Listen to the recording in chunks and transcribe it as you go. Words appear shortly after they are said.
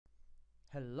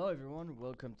Hello everyone,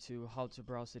 welcome to How to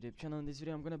Browse YouTube channel. In this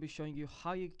video I'm going to be showing you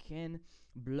how you can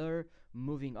blur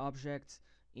moving objects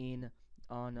in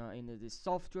this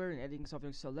software, in editing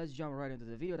software. So let's jump right into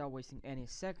the video without wasting any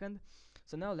second.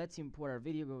 So now let's import our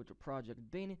video. Go to project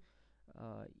bin,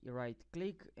 you right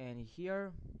click, and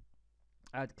here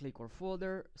add click or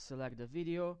folder, select the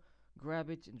video, grab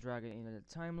it and drag it into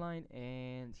the timeline,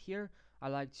 and here I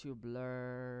like to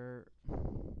blur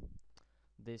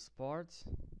this part,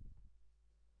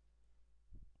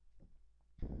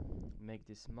 make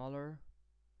this smaller.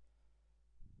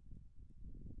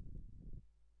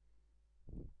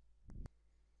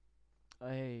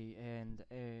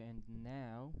 And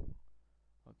now,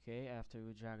 okay, after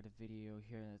we drag the video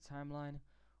here in the timeline,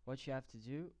 what you have to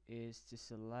do is to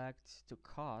select to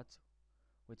cut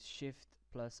with Shift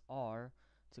plus R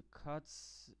to cut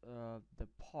the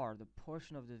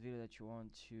portion of the video that you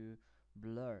want to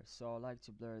blur. So I like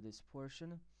to blur this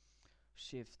portion.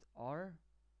 Shift R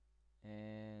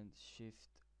and Shift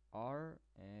R,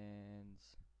 and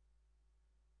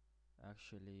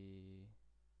actually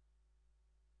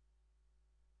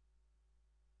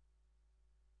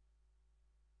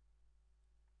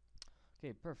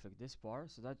okay, perfect, this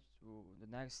part. So that the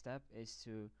next step is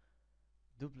to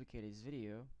duplicate this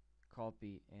video,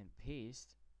 copy and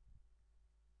paste.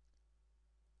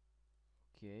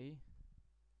 Okay,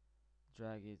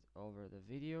 drag it over the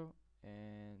video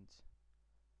and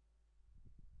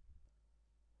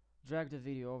drag the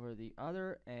video over the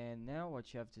other, and now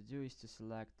what you have to do is to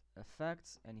select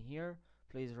effects, and here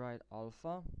please write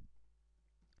alpha,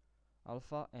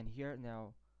 and here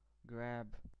now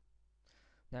grab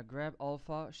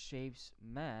alpha shapes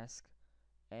mask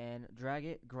and grab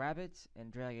it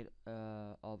and drag it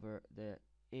over the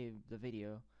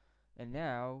video. And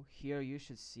now here you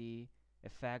should see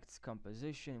effects,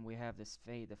 composition. We have this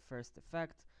fade, the first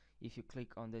effect. If you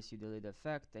click on this, you delete the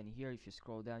effect, and here if you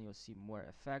scroll down, you'll see more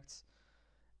effects.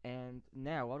 And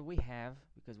now what we have,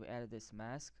 because we added this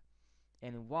mask,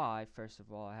 and why, first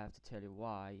of all I have to tell you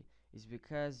why, is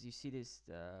because you see this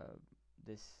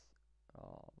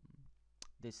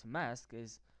this mask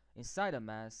is inside a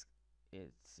mask.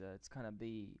 It's gonna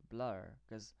be blur,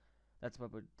 because that's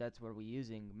what we're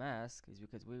using mask, is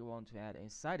because we want to add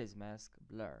inside this mask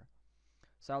blur.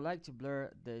 So I like to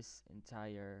blur this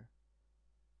entire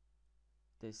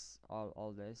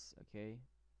all this. Okay,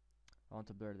 I want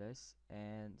to blur this,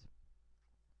 and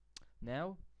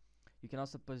now you can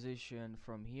also position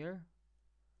from here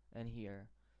and here.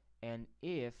 And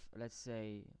if, let's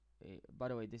say, by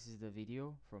the way, this is the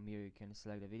video. From here you can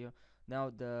select the video.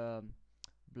 Now the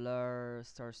blur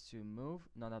starts to move.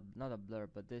 Not a blur,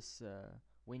 but this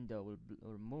window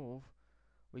will move.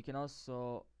 We can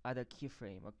also add a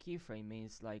keyframe. A keyframe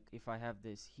means, like, if I have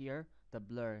this here, the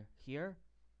blur here,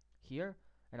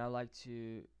 and I like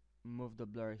to move the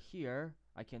blur here,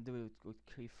 I can do it with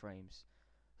keyframes.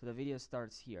 So the video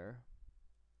starts here.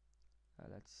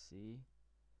 Let's see.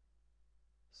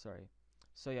 Sorry.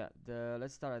 So yeah,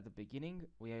 let's start at the beginning.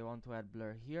 We want to add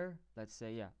blur here. Let's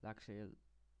say, yeah, actually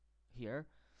here.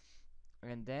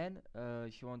 And then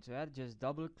if you want to add, just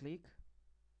double click.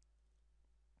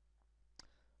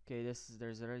 Okay,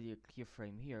 there's already a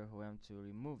keyframe here. We want to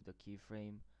remove the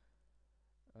keyframe.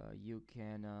 You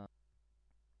can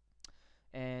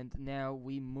and now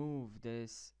we move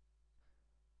this.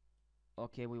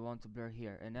 Okay, we want to blur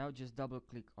here, and now just double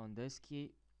click on this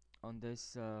key, on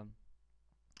this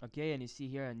okay, and you see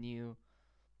here a new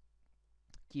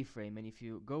keyframe, and if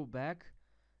you go back,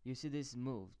 you see this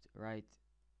moved, right?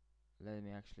 Let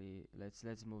me actually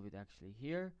let's move it actually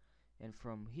here, and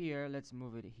from here let's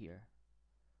move it here.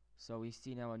 So we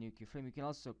see now a new keyframe. You can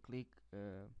also click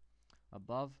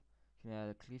above. You can add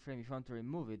a keyframe. If you want to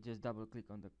remove it, just double click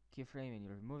on the keyframe and you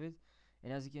remove it.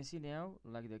 And as you can see now,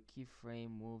 like, the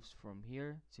keyframe moves from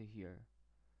here to here.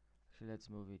 Actually, let's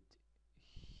move it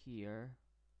here.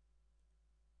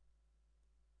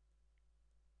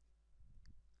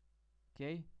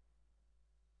 Okay,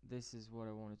 this is what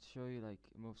I wanted to show you. Like,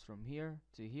 it moves from here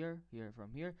to here,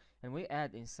 from here, and we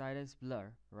add inside this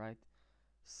blur, right?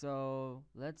 So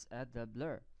let's add the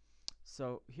blur.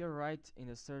 So here, right in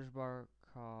the search bar,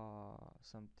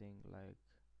 something like,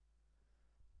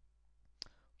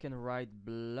 can write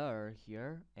blur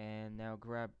here, and now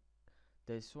grab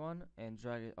this one and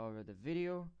drag it over the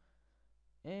video.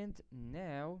 And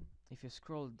now if you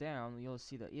scroll down, you'll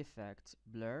see the effect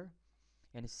blur,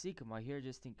 and sigma here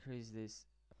just increase this,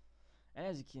 and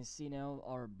as you can see now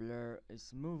our blur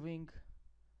is moving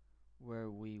where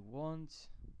we want.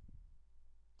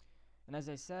 And as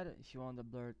I said, if you want the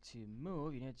blur to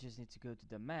move, you just need to go to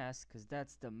the mask, because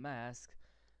that's the mask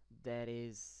that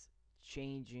is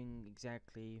changing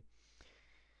exactly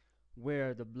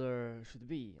where the blur should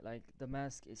be. Like the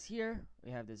mask is here,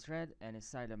 we have this red, and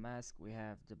inside the mask we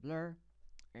have the blur,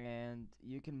 and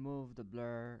you can move the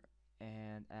blur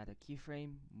and add a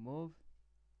keyframe, move,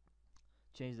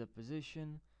 change the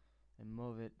position, and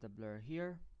move it the blur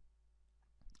here.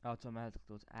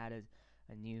 Automatically it's added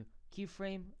a new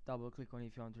keyframe. Double click on it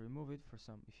if you want to remove it, for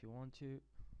some if you want to.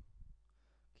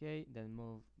 Okay, then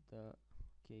move the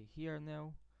here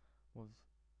now. Move.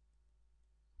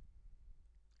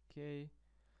 Okay.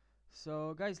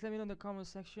 So guys, let me know in the comment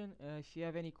section if you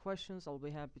have any questions. I'll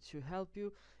be happy to help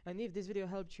you. And if this video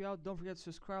helped you out, don't forget to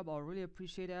subscribe. I'll really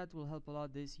appreciate that. It will help a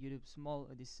lot this small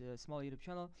YouTube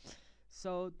channel.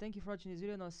 So thank you for watching this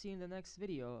video, and I'll see you in the next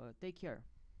video. Take care.